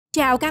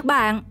Chào các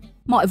bạn!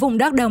 Mỗi vùng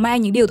đất đều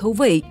mang những điều thú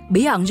vị,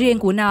 bí ẩn riêng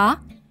của nó.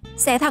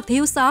 Sẽ thật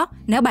thiếu sót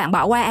nếu bạn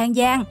bỏ qua An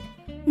Giang,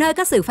 nơi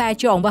có sự pha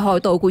trộn và hội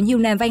tụ của nhiều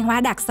nền văn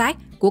hóa đặc sắc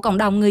của cộng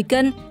đồng người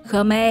Kinh,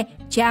 Khmer,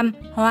 Chăm,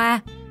 Hoa.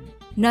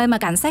 Nơi mà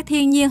cảnh sát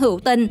thiên nhiên hữu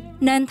tình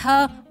nên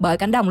thơ bởi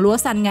cánh đồng lúa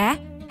xanh ngát,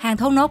 hàng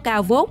thốt nốt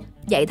cao vút,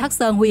 dãy Thất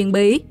Sơn huyền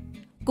bí,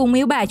 cùng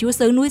miếu bà chúa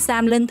xứ núi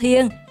Sam linh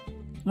thiêng.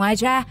 Ngoài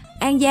ra,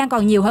 An Giang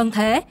còn nhiều hơn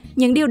thế,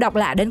 những điều độc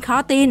lạ đến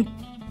khó tin,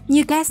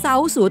 như cá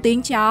sấu sủa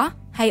tiếng chó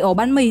hay ổ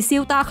bánh mì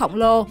siêu to khổng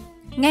lồ.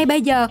 Ngay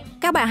bây giờ,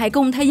 các bạn hãy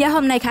cùng Thế giới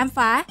hôm nay khám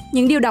phá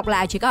những điều độc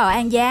lạ chỉ có ở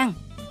An Giang.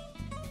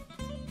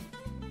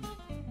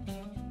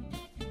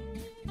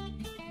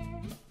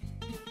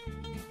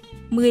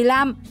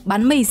 (15)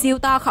 Bánh mì siêu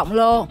to khổng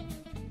lồ.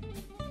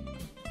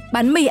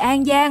 Bánh mì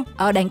An Giang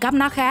ở đẳng cấp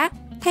nó khác.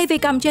 Thay vì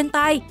cầm trên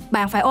tay,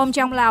 bạn phải ôm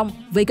trong lòng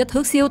vì kích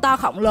thước siêu to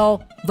khổng lồ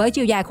với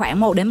chiều dài khoảng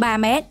 1 đến 3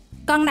 mét,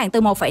 cân nặng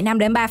từ 1,5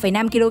 đến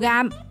 3,5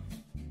 kg.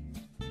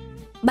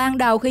 Ban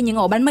đầu khi những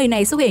ổ bánh mì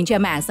này xuất hiện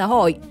trên mạng xã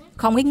hội,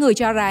 không ít người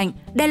cho rằng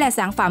đây là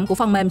sản phẩm của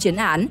phần mềm chỉnh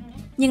ảnh,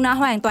 nhưng nó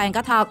hoàn toàn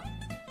có thật.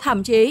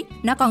 Thậm chí,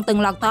 nó còn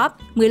từng lọt top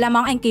 15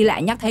 món ăn kỳ lạ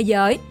nhất thế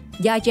giới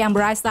do trang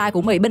Brightside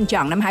của Mỹ bình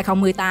chọn năm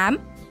 2018.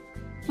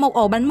 Một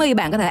ổ bánh mì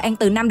bạn có thể ăn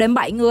từ 5 đến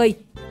 7 người,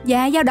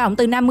 giá dao động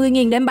từ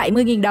 50.000 đến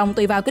 70.000 đồng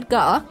tùy vào kích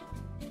cỡ.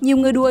 Nhiều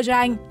người đùa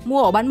rằng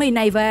mua ổ bánh mì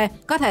này về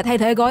có thể thay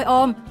thế gối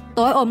ôm,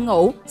 tối ôm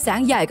ngủ,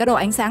 sáng dậy có đồ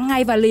ăn sáng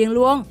ngay và liền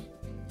luôn.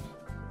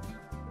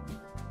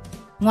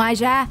 Ngoài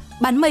ra,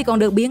 bánh mì còn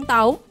được biến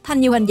tấu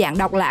thành nhiều hình dạng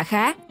độc lạ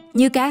khác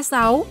như cá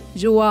sấu,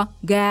 rùa,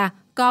 gà,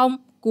 công,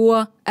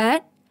 cua,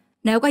 ếch.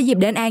 Nếu có dịp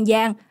đến An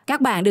Giang,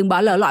 các bạn đừng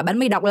bỏ lỡ loại bánh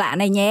mì độc lạ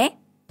này nhé.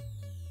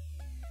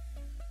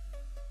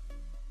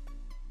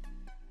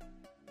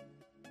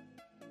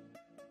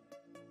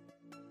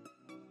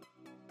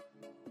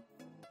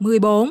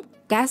 14.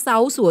 Cá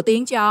sấu sủa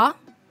tiếng chó.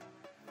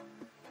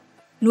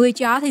 Nuôi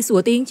chó thì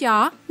sủa tiếng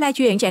chó là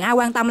chuyện chẳng ai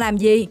quan tâm làm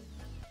gì.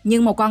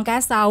 Nhưng một con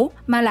cá sấu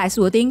mà lại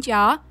sủa tiếng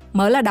chó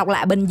mới là độc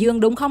lạ Bình Dương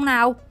đúng không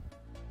nào?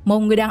 Một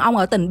người đàn ông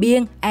ở tỉnh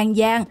Biên, An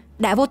Giang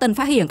đã vô tình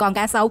phát hiện con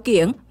cá sấu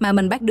kiểng mà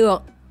mình bắt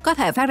được có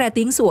thể phát ra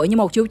tiếng sủa như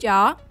một chú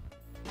chó.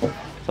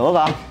 Sủa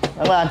con,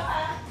 đứng lên.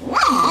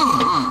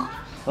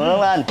 Sủa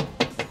đứng lên.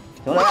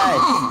 Sủa lên đây.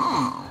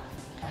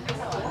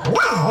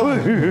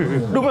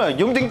 Đúng là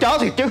giống tiếng chó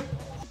thiệt chứ.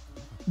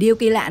 Điều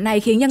kỳ lạ này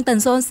khiến dân tình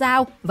xôn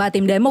xao và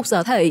tìm đến một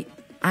sở thị.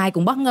 Ai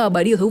cũng bất ngờ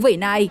bởi điều thú vị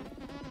này.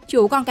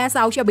 Chủ con cá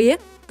sấu cho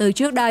biết, từ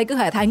trước đây cứ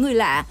hễ thấy người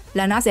lạ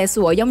là nó sẽ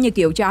sủa giống như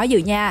kiểu chó giữ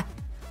nhà.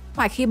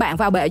 Hoặc khi bạn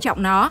vào bể chọc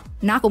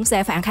nó cũng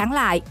sẽ phản kháng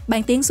lại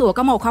bằng tiếng sủa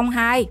có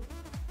 102.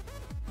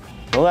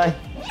 Sủa ơi.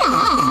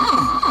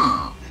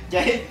 Chị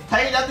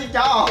thấy đó tiếng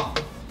chó không?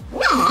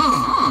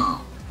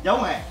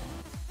 Giống mày.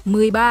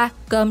 13.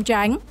 Cơm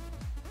trắng.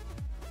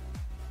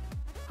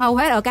 Hầu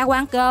hết ở các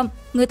quán cơm,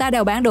 người ta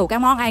đều bán đủ các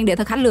món ăn để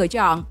thực khách lựa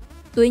chọn.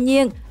 Tuy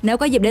nhiên, nếu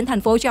có dịp đến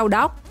thành phố Châu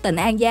Đốc, tỉnh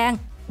An Giang,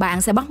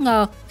 bạn sẽ bất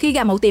ngờ khi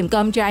gặp một tiệm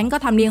cơm trắng có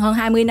thâm niên hơn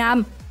 20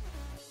 năm.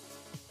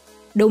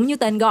 Đúng như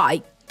tên gọi,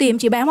 tiệm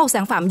chỉ bán một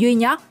sản phẩm duy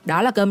nhất,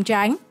 đó là cơm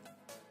trắng.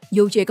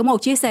 Dù chỉ có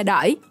một chiếc xe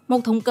đẩy, một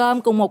thùng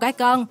cơm cùng một cái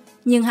cân,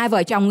 nhưng hai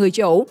vợ chồng người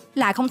chủ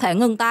lại không thể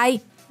ngừng tay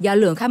do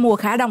lượng khách mua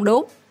khá đông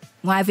đúc.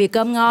 Ngoài việc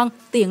cơm ngon,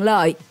 tiện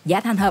lợi, giá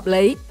thành hợp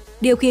lý,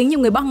 điều khiến nhiều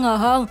người bất ngờ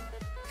hơn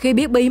khi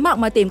biết bí mật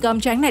mà tiệm cơm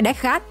trắng này đắt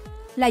khách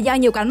là do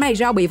nhiều cánh mày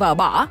rau bị vợ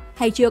bỏ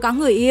hay chưa có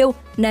người yêu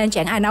nên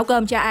chẳng ai nấu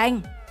cơm cho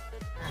ăn.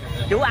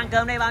 Chú ăn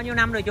cơm đây bao nhiêu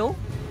năm rồi chú?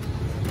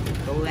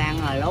 Tôi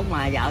ăn hồi lúc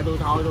mà vợ tôi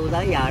thôi tôi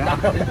tới giờ đó.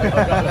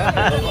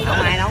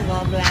 Không ai nấu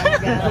cơm tôi ăn hết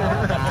trơn.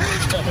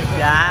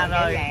 Dạ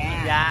rồi.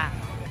 Dạ.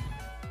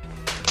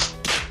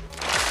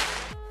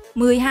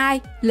 12.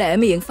 Lễ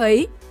miễn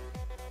phí.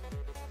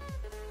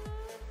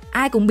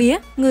 Ai cũng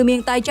biết người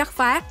miền Tây chất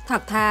phác,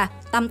 thật thà,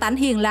 tâm tánh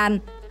hiền lành,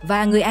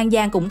 và người An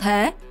Giang cũng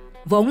thế.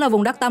 Vốn là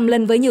vùng đất tâm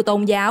linh với nhiều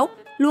tôn giáo,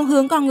 luôn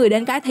hướng con người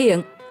đến cái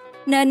thiện.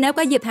 Nên nếu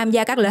có dịp tham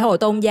gia các lễ hội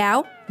tôn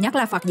giáo, nhất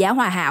là Phật giáo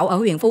Hòa Hảo ở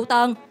huyện Phú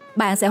Tân,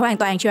 bạn sẽ hoàn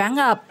toàn choáng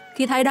ngợp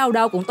khi thấy đâu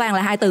đâu cũng toàn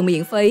là hai từ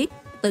miễn phí,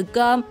 từ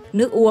cơm,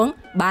 nước uống,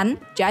 bánh,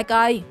 trái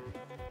cây.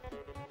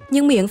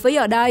 Nhưng miễn phí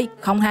ở đây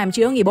không hàm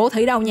chứa nghĩa bố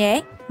thí đâu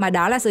nhé, mà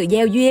đó là sự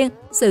gieo duyên,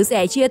 sự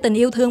sẻ chia tình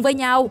yêu thương với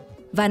nhau.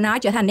 Và nó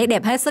trở thành nét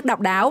đẹp hết sức độc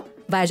đáo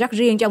và rất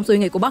riêng trong suy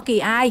nghĩ của bất kỳ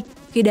ai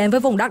khi đến với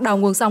vùng đất đầu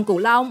nguồn sông Cửu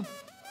Long.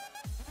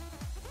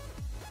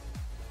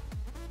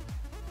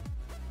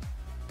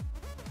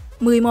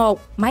 11.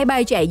 Máy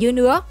bay chạy dưới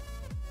nước.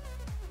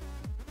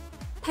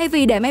 Thay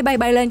vì để máy bay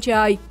bay lên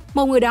trời,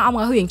 một người đàn ông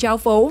ở huyện Châu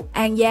Phú,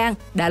 An Giang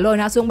đã lôi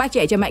nó xuống bắt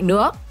chạy trên mặt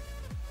nước.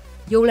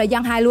 Dù là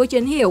dân hai lúa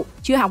chính hiệu,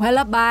 chưa học hết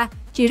lớp 3,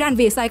 chỉ rành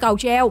việc xây cầu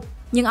treo,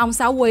 nhưng ông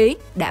Sáu Quý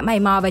đã mày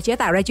mò và chế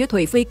tạo ra chiếc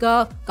thủy phi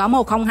cơ có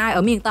 102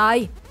 ở miền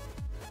Tây.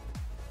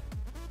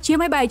 Chiếc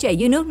máy bay chạy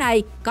dưới nước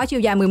này có chiều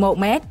dài 11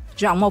 m,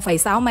 rộng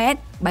 1,6 m,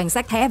 bằng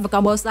sắt thép và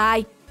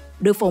composite,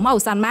 được phủ màu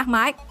xanh mát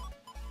mát.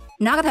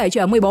 Nó có thể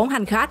chở 14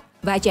 hành khách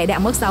và chạy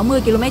đạt mức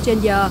 60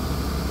 km/h.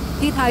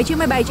 Khi thấy chiếc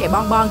máy bay chạy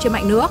bon bon trên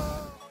mặt nước,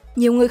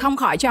 nhiều người không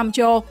khỏi trầm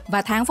trồ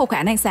và thán phục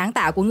khả năng sáng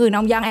tạo của người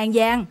nông dân An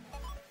Giang.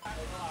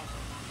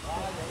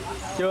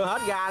 Chưa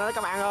hết ga nữa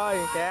các bạn ơi,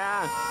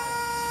 kìa.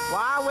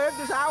 Quá quyết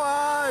chứ Sáu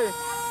ơi.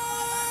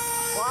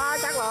 Quá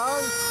chất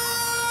lượng.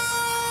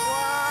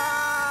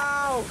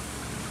 Wow.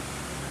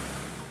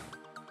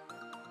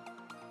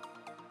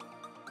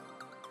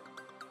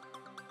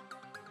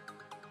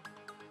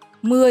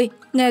 Mười,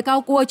 nghề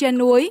câu cua trên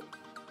núi.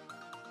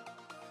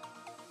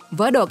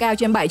 Với độ cao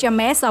trên 700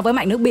 m so với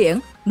mặt nước biển,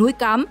 núi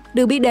Cấm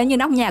được biết đến như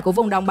nóc nhà của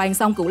vùng đồng bằng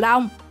sông Cửu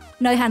Long,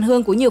 nơi hành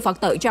hương của nhiều Phật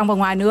tử trong và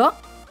ngoài nước.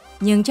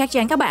 Nhưng chắc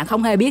chắn các bạn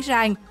không hề biết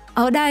rằng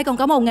ở đây còn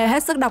có một nghề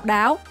hết sức độc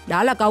đáo,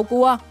 đó là câu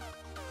cua.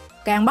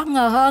 Càng bất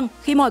ngờ hơn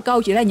khi mỗi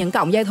câu chỉ là những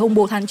cọng dây thun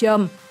buộc thành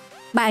chùm.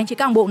 Bạn chỉ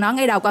cần buộc nó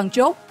ngay đầu cần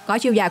trúc, có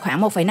chiều dài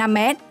khoảng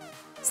 1,5 m.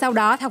 Sau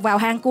đó thọc vào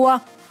hang cua,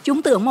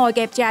 chúng tưởng mồi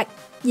kẹp chặt.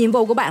 Nhiệm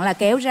vụ của bạn là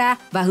kéo ra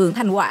và hưởng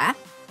thành quả.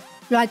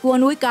 Loài cua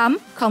núi Cấm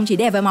không chỉ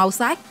đẹp về màu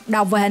sắc,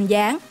 độc về hình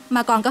dáng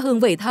mà còn có hương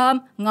vị thơm,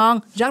 ngon,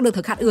 rất được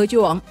thực khách ưa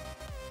chuộng.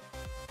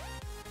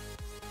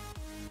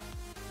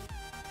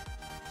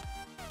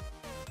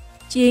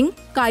 9.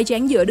 Coi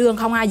chén giữa đường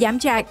không ai dám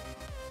chặt.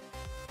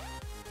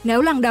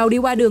 Nếu lần đầu đi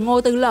qua đường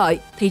Ngô Tư Lợi,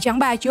 thị trấn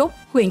Ba Chúc,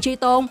 huyện Tri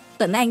Tôn,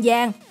 tỉnh An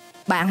Giang,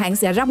 bạn hẳn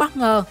sẽ rất bất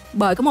ngờ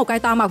bởi có một cây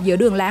to mọc giữa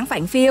đường láng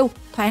phẳng phiu,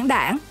 thoáng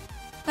đãng.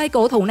 Cây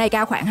cổ thụ này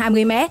cao khoảng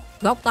 20 m,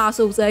 gốc to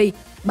xù xì,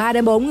 3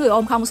 đến 4 người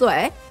ôm không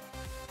xuể.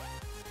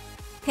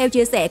 Theo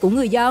chia sẻ của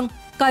người dân,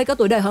 cây có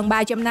tuổi đời hơn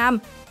 300 năm,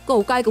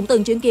 cụ cây cũng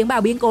từng chứng kiến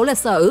bao biến cố lịch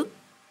sử.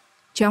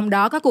 Trong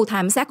đó có cuộc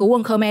thảm sát của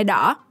quân Khmer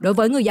đỏ đối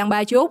với người dân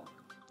Ba Chúc.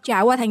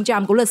 Trải qua thăng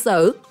trầm của lịch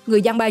sử,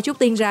 người dân Ba Chúc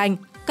tin rằng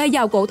cây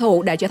dầu cổ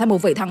thụ đã trở thành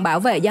một vị thần bảo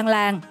vệ dân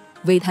làng,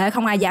 vì thế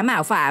không ai dám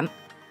mạo phạm.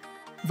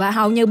 Và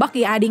hầu như bất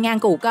kỳ ai đi ngang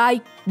cụ cây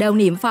đều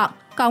niệm Phật,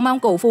 cầu mong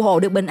cụ phù hộ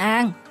được bình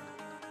an.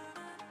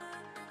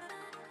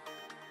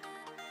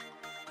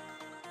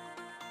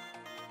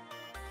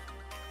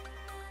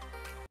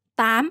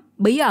 8.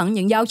 Bí ẩn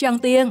những dấu chân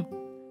tiên.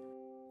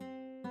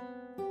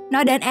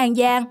 Nói đến An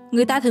Giang,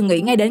 người ta thường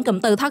nghĩ ngay đến cụm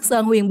từ Thất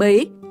Sơn huyền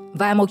bí,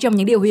 và một trong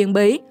những điều huyền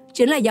bí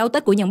chính là dấu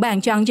tích của những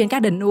bàn chân trên các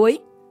đỉnh núi.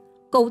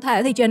 Cụ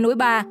thể thì trên núi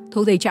Ba,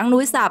 thuộc thị trấn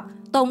Núi Sập,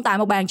 tồn tại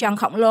một bàn chân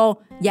khổng lồ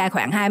dài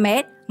khoảng 2 m,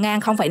 ngang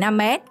 0,5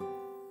 m.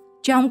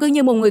 Trông cứ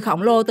như một người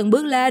khổng lồ từng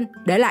bước lên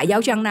để lại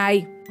dấu chân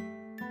này.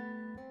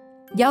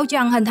 Dấu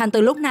chân hình thành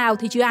từ lúc nào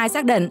thì chưa ai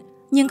xác định,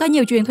 nhưng có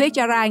nhiều truyền thuyết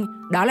cho rằng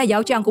đó là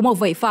dấu chân của một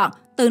vị Phật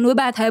từ núi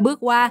Ba Thê bước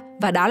qua,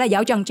 và đó là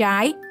dấu chân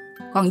trái.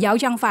 Còn dấu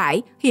chân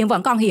phải hiện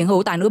vẫn còn hiện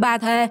hữu tại núi Ba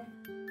Thê.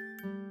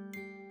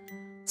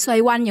 Xoay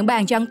quanh những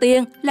bàn chân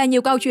tiên là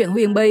nhiều câu chuyện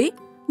huyền bí,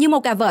 như một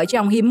cặp vợ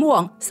chồng hiếm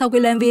muộn sau khi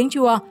lên viếng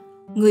chùa,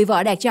 người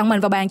vợ đặt chân mình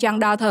vào bàn chân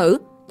đo thử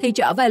thì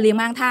trở về liền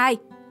mang thai,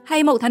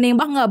 hay một thanh niên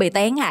bất ngờ bị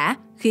té ngã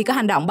khi có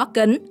hành động bất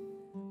kính.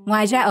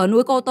 Ngoài ra ở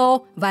núi Cô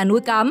Tô và núi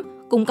Cấm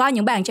cũng có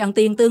những bàn chân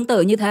tiên tương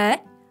tự như thế,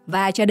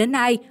 và cho đến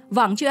nay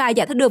vẫn chưa ai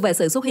giải thích được về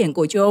sự xuất hiện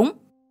của chúng.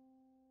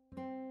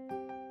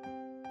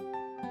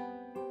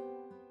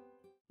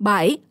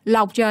 7.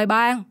 Lộc trời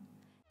ban.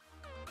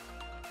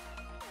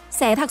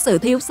 Sẽ thật sự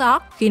thiếu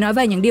sót khi nói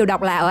về những điều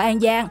độc lạ ở An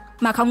Giang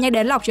mà không nhắc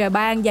đến lộc trời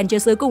ban dành cho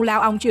xứ Cù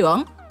Lao ông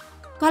trưởng.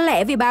 Có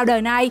lẽ vì bao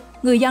đời nay,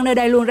 người dân nơi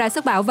đây luôn ra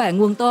sức bảo vệ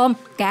nguồn tôm,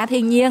 cá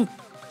thiên nhiên.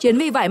 Chính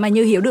vì vậy mà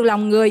như hiểu được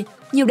lòng người,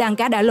 nhiều đàn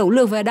cá đã lũ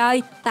lượt về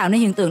đây, tạo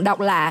nên hiện tượng độc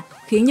lạ,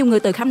 khiến nhiều người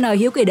từ khắp nơi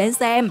hiếu kỳ đến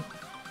xem.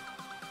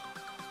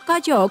 Có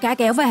chỗ cá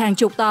kéo về hàng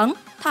chục tấn,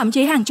 thậm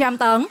chí hàng trăm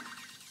tấn.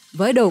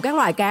 Với đủ các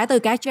loại cá từ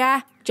cá tra,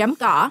 trắm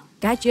cỏ,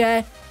 cá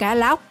trê, cá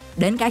lóc,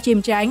 đến cá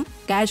chim trắng,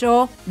 cá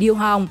rô, điêu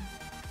hồng.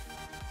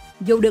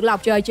 Dù được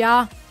lộc trời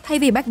cho, thay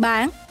vì bắt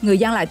bán, người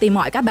dân lại tìm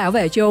mọi cách bảo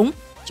vệ chúng,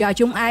 cho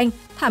chúng ăn,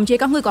 thậm chí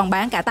có người còn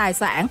bán cả tài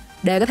sản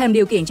để có thêm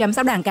điều kiện chăm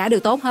sóc đàn cá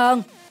được tốt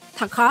hơn.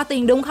 Thật khó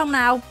tin đúng không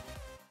nào?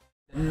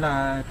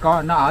 Là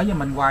coi nó ở với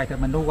mình hoài thì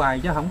mình nuôi hoài,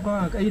 chứ không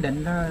có cái ý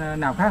định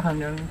nào khác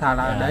hơn, thà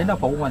là để nó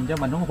phụ mình chứ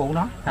mình không phụ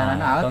nó, thà là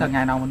nó ở từ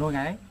ngày nào mình nuôi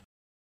ngày ấy.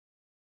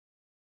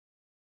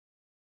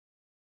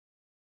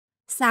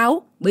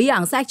 6. Bí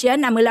ẩn xác chết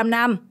 55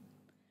 năm.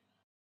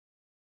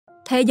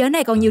 Thế giới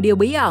này còn nhiều điều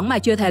bí ẩn mà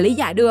chưa thể lý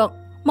giải được.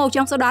 Một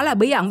trong số đó là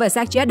bí ẩn về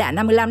xác chết đã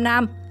 55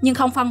 năm nhưng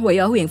không phân hủy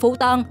ở huyện Phú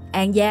Tân,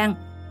 An Giang.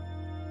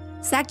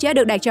 Xác chết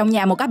được đặt trong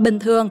nhà một cách bình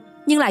thường,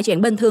 nhưng lại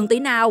chẳng bình thường tí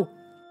nào.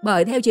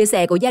 Bởi theo chia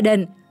sẻ của gia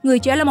đình, người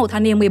chết là một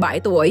thanh niên 17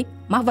 tuổi,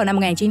 mất vào năm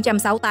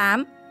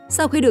 1968.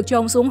 Sau khi được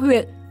chôn xuống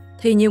huyệt,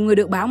 thì nhiều người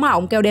được báo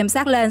mộng kêu đem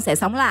xác lên sẽ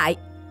sống lại.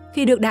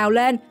 Khi được đào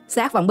lên,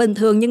 xác vẫn bình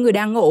thường như người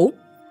đang ngủ.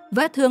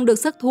 Vết thương được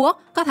sức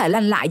thuốc có thể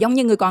lành lại giống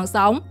như người còn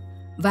sống.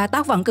 Và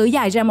tóc vẫn cứ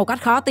dài ra một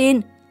cách khó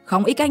tin.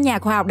 Không ít các nhà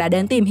khoa học đã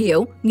đến tìm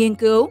hiểu, nghiên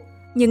cứu.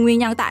 Nhưng nguyên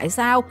nhân tại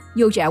sao,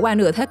 dù trải qua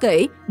nửa thế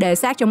kỷ để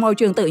xác trong môi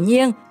trường tự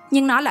nhiên,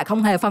 nhưng nó lại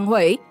không hề phân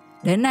hủy,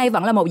 đến nay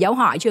vẫn là một dấu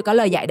hỏi chưa có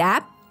lời giải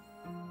đáp.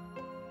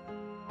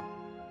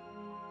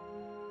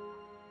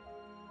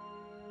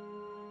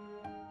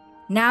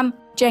 5.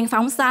 Trang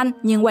phóng sanh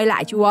nhưng quay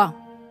lại chùa.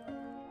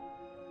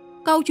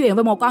 Câu chuyện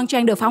về một con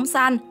trang được phóng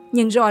sanh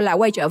nhưng rồi lại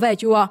quay trở về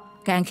chùa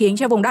càng khiến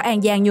cho vùng đất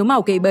An Giang nhuốm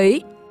màu kỳ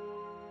bí.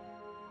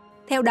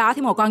 Theo đó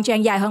thì một con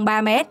trang dài hơn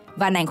 3 mét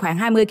và nặng khoảng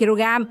 20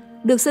 kg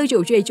được sư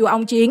trụ trì chùa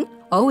Ông Chiến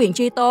ở huyện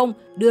Tri Tôn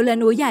đưa lên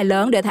núi dài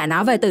lớn để thả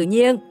nó về tự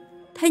nhiên.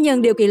 Thế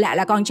nhưng điều kỳ lạ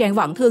là con trang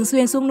vẫn thường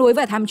xuyên xuống núi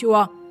về thăm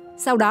chùa,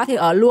 sau đó thì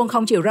ở luôn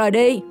không chịu rời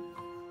đi.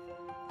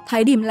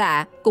 Thấy điểm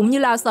lạ cũng như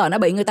lo sợ nó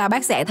bị người ta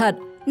bắt xẻ thịt,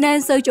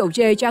 nên sư chủ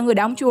trì cho người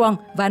đóng chuồng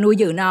và nuôi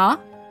giữ nó.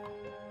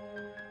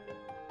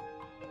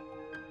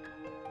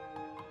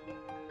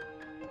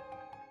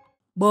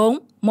 4.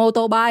 Mô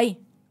tô bay.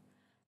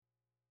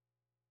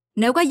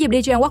 Nếu có dịp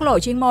đi trên quốc lộ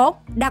 91,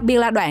 đặc biệt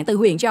là đoạn từ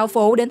huyện Châu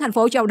Phú đến thành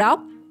phố Châu Đốc,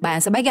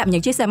 bạn sẽ bắt gặp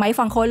những chiếc xe máy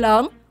phân khối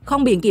lớn,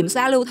 không biển kiểm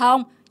soát lưu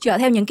thông, chở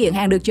theo những kiện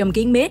hàng được chùm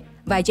kín mít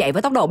và chạy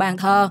với tốc độ bàn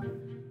thờ.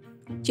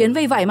 Chính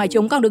vì vậy mà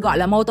chúng còn được gọi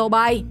là mô tô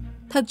bay.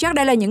 Thực chất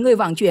đây là những người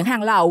vận chuyển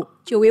hàng lậu,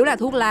 chủ yếu là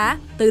thuốc lá,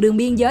 từ đường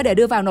biên giới để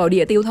đưa vào nội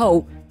địa tiêu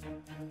thụ.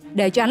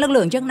 Để tránh lực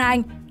lượng chức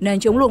năng, nên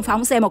chúng luôn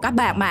phóng xe một cách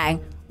bạt mạng,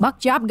 bất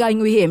chấp gây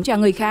nguy hiểm cho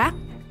người khác.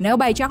 Nếu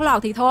bay chót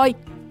lọt thì thôi,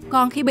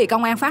 còn khi bị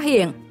công an phát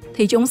hiện,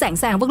 thì chúng sẵn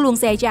sàng vứt luôn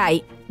xe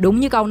chạy, đúng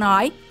như câu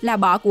nói là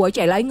bỏ của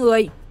chạy lấy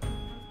người.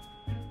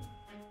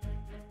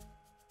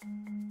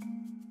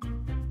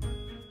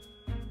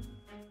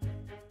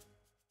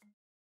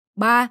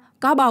 Ba,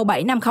 có bầu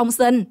 7 năm không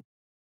sinh.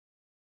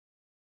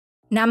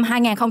 Năm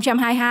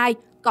 2022,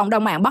 cộng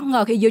đồng mạng bất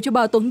ngờ khi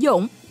YouTuber Tuấn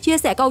Dũng chia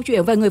sẻ câu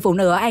chuyện về người phụ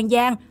nữ ở An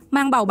Giang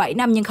mang bầu 7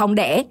 năm nhưng không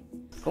đẻ.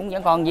 Cũng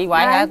vẫn còn vậy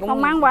hoài hả?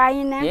 Còn mang hoài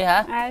vậy nè. Vậy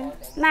hả?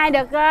 Nay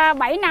được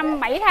 7 năm,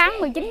 7 tháng,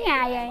 19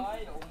 ngày rồi.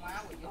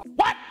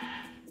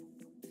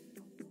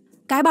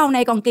 Cái bầu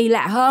này còn kỳ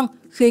lạ hơn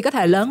khi có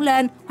thể lớn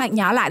lên hoặc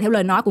nhỏ lại theo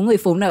lời nói của người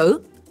phụ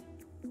nữ.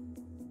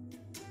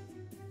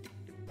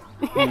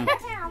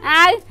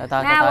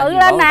 Nào bự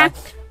lên nè,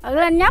 bự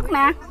lên nhóc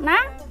nè,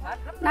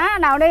 nó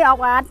đầu đi ột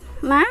ệt,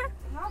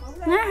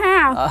 nó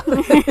ha.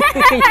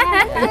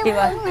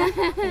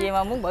 Cái gì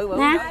mà muốn bự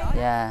nè.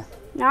 Dạ.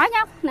 Nhỏ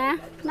nhóc nè,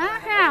 nó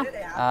ha.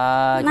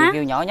 Chị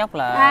kêu nhỏ nhóc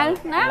là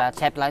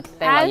xẹp lại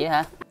teo lại vậy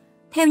hả?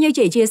 Theo như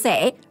chị chia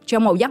sẻ,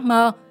 trong một giấc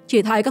mơ,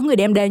 chị thấy có người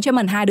đem đến cho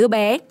mình 2 đứa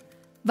bé.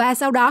 Và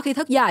sau đó khi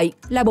thức dậy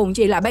là bụng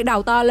chị lại bắt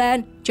đầu to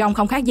lên, trông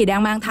không khác gì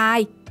đang mang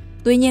thai.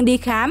 Tuy nhiên đi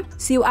khám,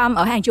 siêu âm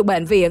ở hàng chục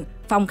bệnh viện,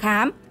 phòng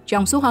khám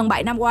trong suốt hơn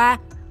 7 năm qua,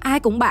 ai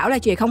cũng bảo là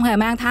chị không hề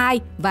mang thai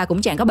và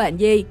cũng chẳng có bệnh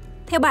gì.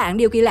 Theo bạn,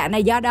 điều kỳ lạ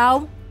này do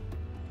đâu?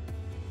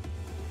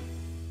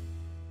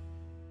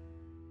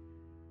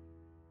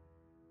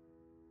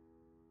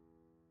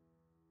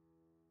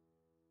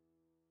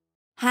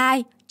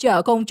 Hai,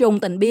 chợ côn trùng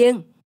tỉnh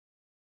biên.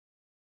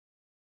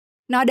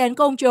 Nói đến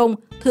côn trùng,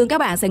 thường các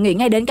bạn sẽ nghĩ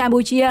ngay đến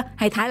Campuchia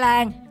hay Thái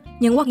Lan,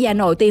 những quốc gia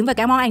nổi tiếng về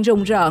các món ăn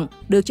rùng rợn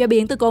được chế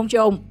biến từ côn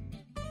trùng.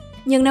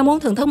 Nhưng nếu muốn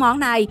thưởng thức món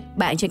này,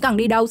 bạn chỉ cần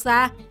đi đâu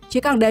xa, chỉ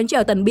cần đến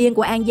chợ tỉnh biên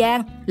của An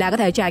Giang là có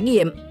thể trải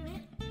nghiệm.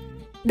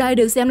 Đây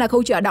được xem là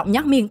khu chợ độc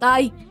nhất miền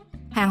Tây.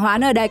 Hàng hóa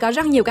nơi đây có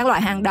rất nhiều các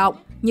loại hàng độc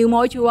như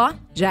mối chúa,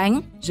 rắn,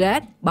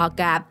 rết, bò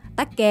cạp,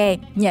 tắc kè,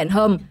 nhện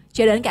hùm,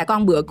 cho đến cả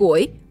con bựa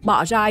củi,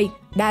 bọ rây.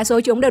 Đa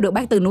số chúng đều được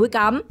bắt từ núi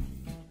Cấm.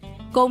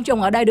 Côn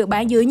trùng ở đây được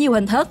bán dưới nhiều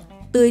hình thức,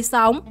 tươi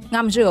sống,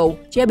 ngâm rượu,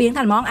 chế biến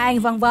thành món ăn,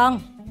 vân vân.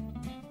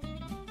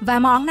 Và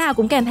món nào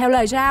cũng kèm theo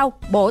lời rau,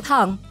 bổ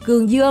thận,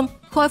 cường dương,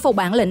 khôi phục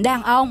bản lĩnh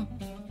đàn ông.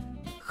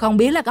 Không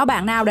biết là có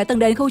bạn nào đã từng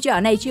đến khu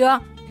chợ này chưa?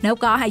 Nếu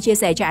có, hãy chia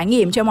sẻ trải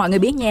nghiệm cho mọi người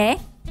biết nhé.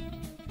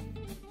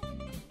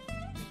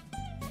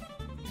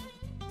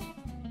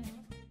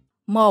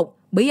 1.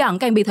 Bí ẩn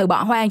căn biệt thự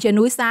bỏ hoang trên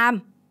núi Chăm.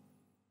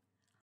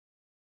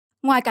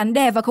 Ngoài cảnh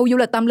đẹp và khu du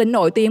lịch tâm linh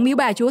nổi tiếng Miếu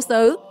Bà Chúa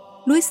Xứ,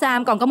 núi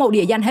Chăm còn có một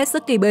địa danh hết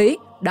sức kỳ bí,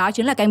 đó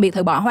chính là căn biệt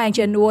thự bỏ hoang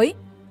trên núi.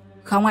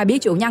 Không ai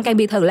biết chủ nhân căn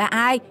biệt thự là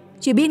ai,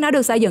 chỉ biết nó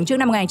được xây dựng trước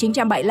năm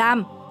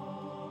 1975.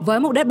 Với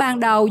mục đích ban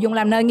đầu dùng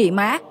làm nơi nghỉ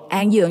mát,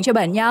 an dưỡng cho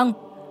bệnh nhân,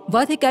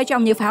 với thiết kế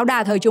trông như pháo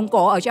đài thời Trung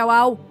Cổ ở châu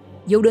Âu,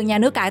 dù được nhà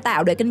nước cải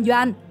tạo để kinh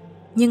doanh,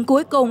 nhưng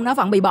cuối cùng nó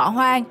vẫn bị bỏ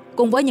hoang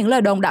cùng với những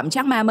lời đồn đậm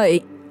chất ma mị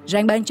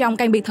rằng bên trong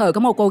căn biệt thự có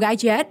một cô gái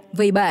chết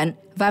vì bệnh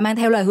và mang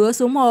theo lời hứa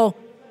xuống mồ.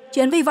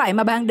 Chính vì vậy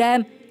mà ban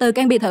đêm, từ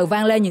căn biệt thự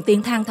vang lên những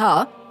tiếng than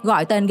thở,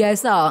 gọi tên ghê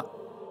sợ.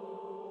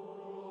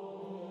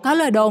 Có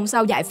lời đồn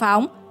sau giải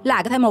phóng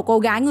lại có thêm một cô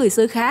gái người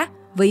xứ khác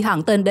vì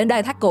hận tình đến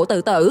đây thắt cổ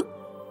tự tử.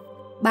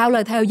 Bao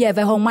lời thêu dệt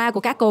về hồn ma của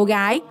các cô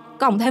gái,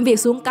 cộng thêm việc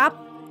xuống cấp,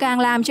 càng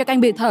làm cho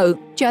căn biệt thự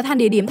trở thành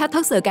địa điểm thách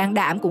thức sự can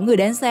đảm của người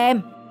đến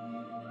xem.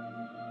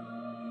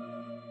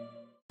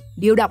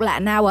 Điều độc lạ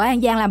nào ở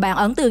An Giang làm bạn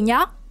ấn tượng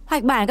nhất?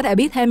 Hoặc bạn có thể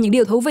biết thêm những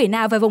điều thú vị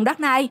nào về vùng đất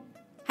này?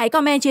 Hãy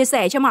comment chia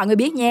sẻ cho mọi người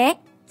biết nhé.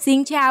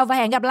 Xin chào và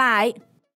hẹn gặp lại!